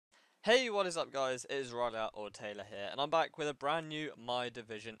Hey, what is up guys? It is Ryder or Taylor here, and I'm back with a brand new My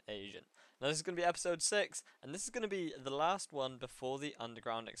Division agent. Now this is going to be episode 6, and this is going to be the last one before the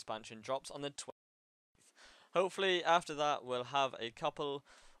Underground expansion drops on the 20th. Hopefully after that we'll have a couple,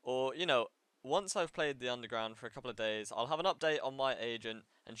 or once I've played the Underground for a couple of days, I'll have an update on my agent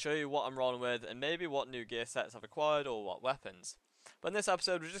and show you what I'm rolling with and maybe what new gear sets I've acquired or what weapons. But in this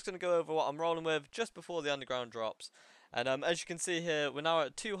episode, we're just going to go over what I'm rolling with just before the Underground drops. And as you can see here, we're now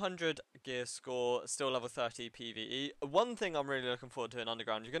at 200 gear score, still level 30 PvE. One thing I'm really looking forward to in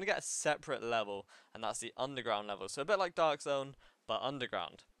Underground, you're going to get a separate level, and that's the Underground level. So a bit like Dark Zone, but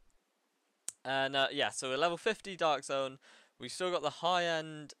Underground. And yeah, so we're level 50 Dark Zone. We've still got the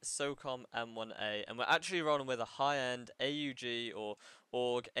high-end SOCOM M1A, and we're actually rolling with a high-end AUG or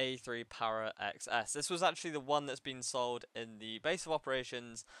AUG A3 Para XS. This was actually the one that's been sold in the base of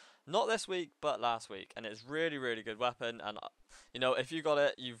operations, not this week, but last week, and it's really, really good weapon, and if you got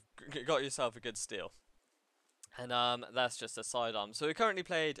it, you've got yourself a good steal. And that's just a sidearm. So we currently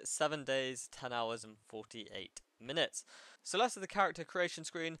played 7 days, 10 hours and 48 minutes. So less of the character creation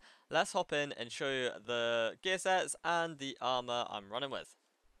screen, let's hop in and show you the gear sets and the armor I'm running with.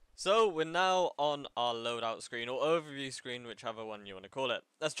 So we're now on our loadout screen, or overview screen, whichever one you want to call it.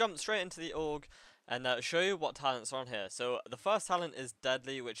 Let's jump straight into the org and show you what talents are on here. So the first talent is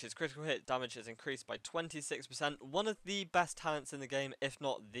Deadly, which is critical hit damage is increased by 26%. One of the best talents in the game, if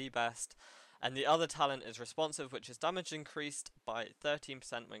not the best. And the other talent is Responsive, which is damage increased by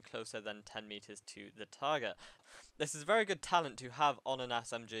 13% when closer than 10 meters to the target. This is a very good talent to have on an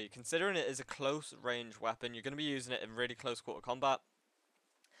SMG, considering it is a close range weapon. You're going to be using it in really close quarter combat.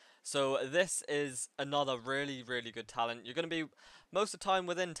 So this is another really, really good talent. You're going to be most of the time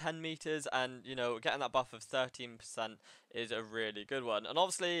within 10 meters, and getting that buff of 13% is a really good one. And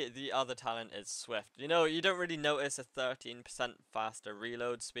obviously the other talent is Swift. You don't really notice a 13% faster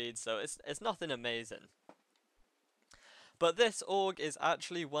reload speed, so it's nothing amazing. But this AUG is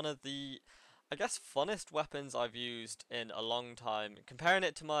actually one of the, I guess, funnest weapons I've used in a long time. Comparing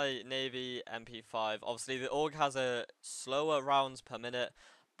it to my Navy MP5, obviously the AUG has a slower rounds per minute,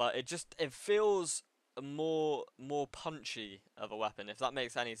 but it feels more punchy of a weapon, if that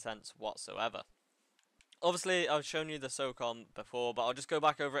makes any sense whatsoever. Obviously, I've shown you the SOCOM before, but I'll just go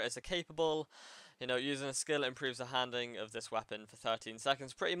back over it. It's a capable, using a skill improves the handling of this weapon for 13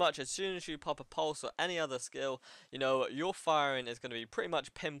 seconds. Pretty much as soon as you pop a pulse or any other skill, your firing is going to be pretty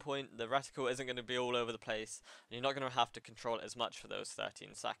much pinpoint. The reticle isn't going to be all over the place, and you're not going to have to control it as much for those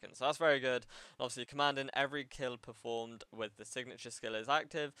 13 seconds. So that's very good. And obviously, commanding every kill performed with the signature skill is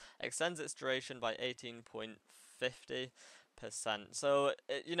active, extends its duration by 18.50%. So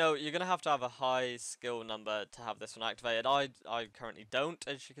you're gonna have to have a high skill number to have this one activated. I currently don't,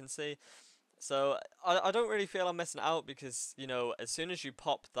 as you can see. So I don't really feel I'm missing out, because as soon as you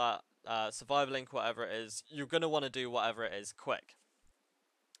pop that survival link, whatever it is, you're gonna want to do whatever it is quick.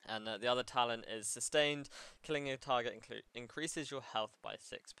 And the other talent is Sustained. Killing a target increases your health by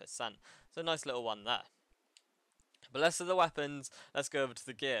 6%. So nice little one there. But less of the weapons, let's go over to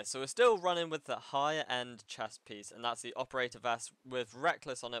the gear. So we're still running with the higher end chest piece, and that's the Operator Vest with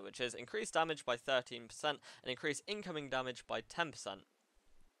Reckless on it, which is increased damage by 13% and increased incoming damage by 10%.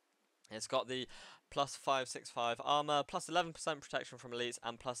 It's got the plus 565 armor, plus 11% protection from elites,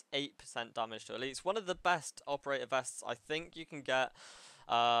 and plus 8% damage to elites. One of the best Operator Vests I think you can get,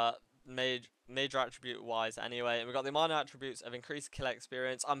 major attribute wise anyway. And we've got the minor attributes of increased kill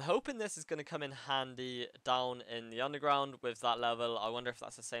experience. I'm hoping this is going to come in handy down in the Underground with that level. I wonder if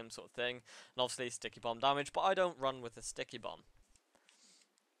that's the same sort of thing. And obviously sticky bomb damage, but I don't run with a sticky bomb.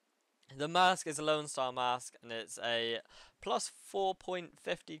 The mask is a Lone Star mask, and it's a plus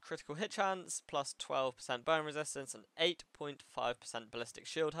 4.50 critical hit chance, plus 12% burn resistance, and 8.5% ballistic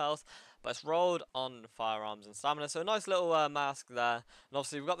shield health, but it's rolled on firearms and stamina, so a nice little mask there. And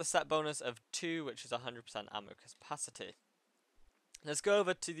obviously we've got the set bonus of 2, which is 100% ammo capacity. Let's go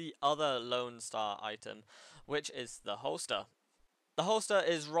over to the other Lone Star item, which is the holster. The holster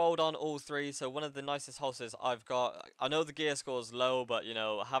is rolled on all 3, so one of the nicest holsters I've got. I know the gear score is low, but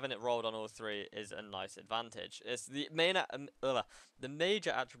having it rolled on all 3 is a nice advantage. It's the major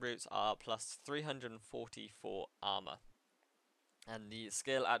attributes are plus 344 armor, and the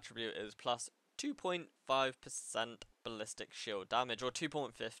skill attribute is plus 2.5% ballistic shield damage, or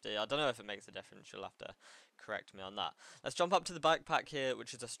 2.50. I don't know if it makes a difference. You'll have to correct me on that. Let's jump up to the backpack here,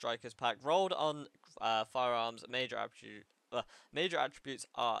 which is a striker's pack rolled on firearms. Major attributes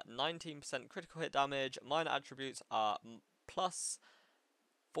are 19% critical hit damage, minor attributes are plus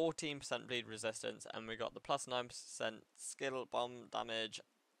 14% bleed resistance, and we got the plus 9% skill bomb damage.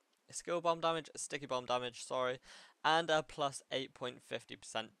 skill bomb damage, sticky bomb damage, sorry, and a plus 8.50%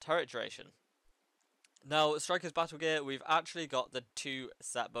 turret duration. Now, Striker's Battle Gear, we've actually got the 2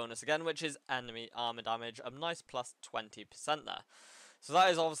 set bonus again, which is enemy armor damage, a nice plus 20% there. So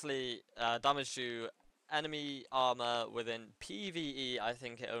that is obviously damage to enemy armor within PvE, I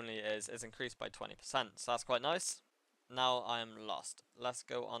think it only is increased by 20%, so that's quite nice. Now I am lost. Let's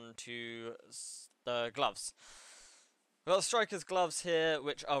go on to the gloves. We've got Striker's gloves here,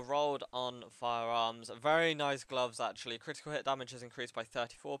 which are rolled on firearms. Very nice gloves, actually. Critical hit damage is increased by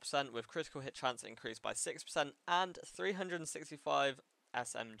 34%, with critical hit chance increased by 6%, and 365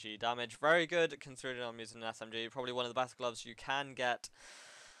 SMG damage. Very good, considering I'm using an SMG. Probably one of the best gloves you can get,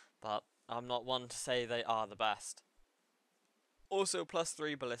 but I'm not one to say they are the best. Also, plus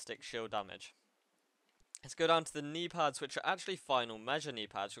 3 ballistic shield damage. Let's go down to the knee pads, which are actually final measure knee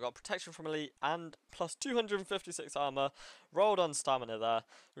pads. We've got protection from elite and plus 256 armor, rolled on stamina there.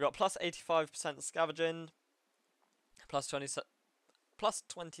 We've got plus 85% scavenging, plus 27%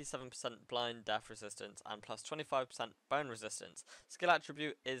 blind death resistance, and plus 25% burn resistance. Skill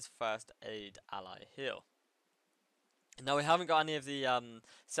attribute is first aid ally heal. Now we haven't got any of the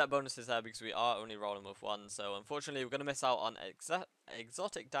set bonuses there because we are only rolling with one, so unfortunately we're going to miss out on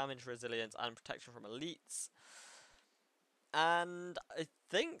exotic damage, resilience, and protection from elites. And I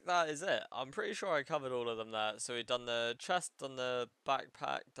think that is it. I'm pretty sure I covered all of them there. So we've done the chest, done the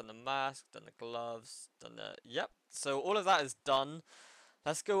backpack, done the mask, done the gloves, done the... Yep, so all of that is done.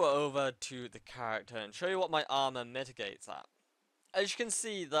 Let's go over to the character and show you what my armor mitigates at. As you can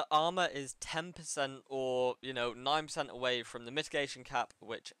see, the armor is 10% or, 9% away from the mitigation cap,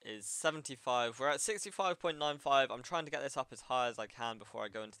 which is 75. We're at 65.95. I'm trying to get this up as high as I can before I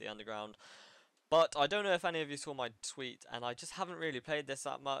go into the underground. But I don't know if any of you saw my tweet, and I just haven't really played this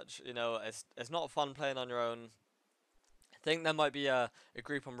that much. It's not fun playing on your own. I think there might be a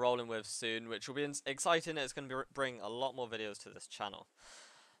group I'm rolling with soon, which will be exciting. It's going to bring a lot more videos to this channel.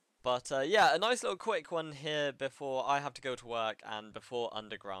 But yeah, a nice little quick one here before I have to go to work and before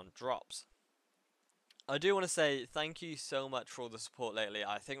Underground drops. I do want to say thank you so much for all the support lately.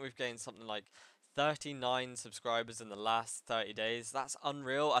 I think we've gained something like 39 subscribers in the last 30 days. That's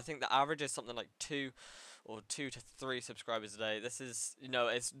unreal. I think the average is something like 2 to 3 subscribers a day. This is,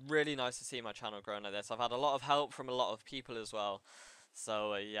 it's really nice to see my channel growing like this. I've had a lot of help from a lot of people as well.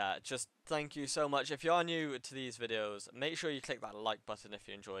 So yeah, just thank you so much. If you are new to these videos, make sure you click that like button if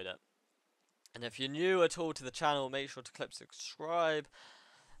you enjoyed it. And if you're new at all to the channel, make sure to click subscribe.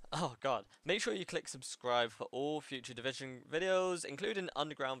 Oh god, make sure you click subscribe for all future Division videos, including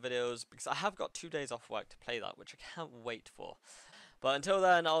Underground videos, because I have got 2 days off work to play that, which I can't wait for. But until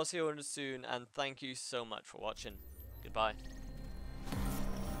then, I'll see you all soon, and thank you so much for watching. Goodbye.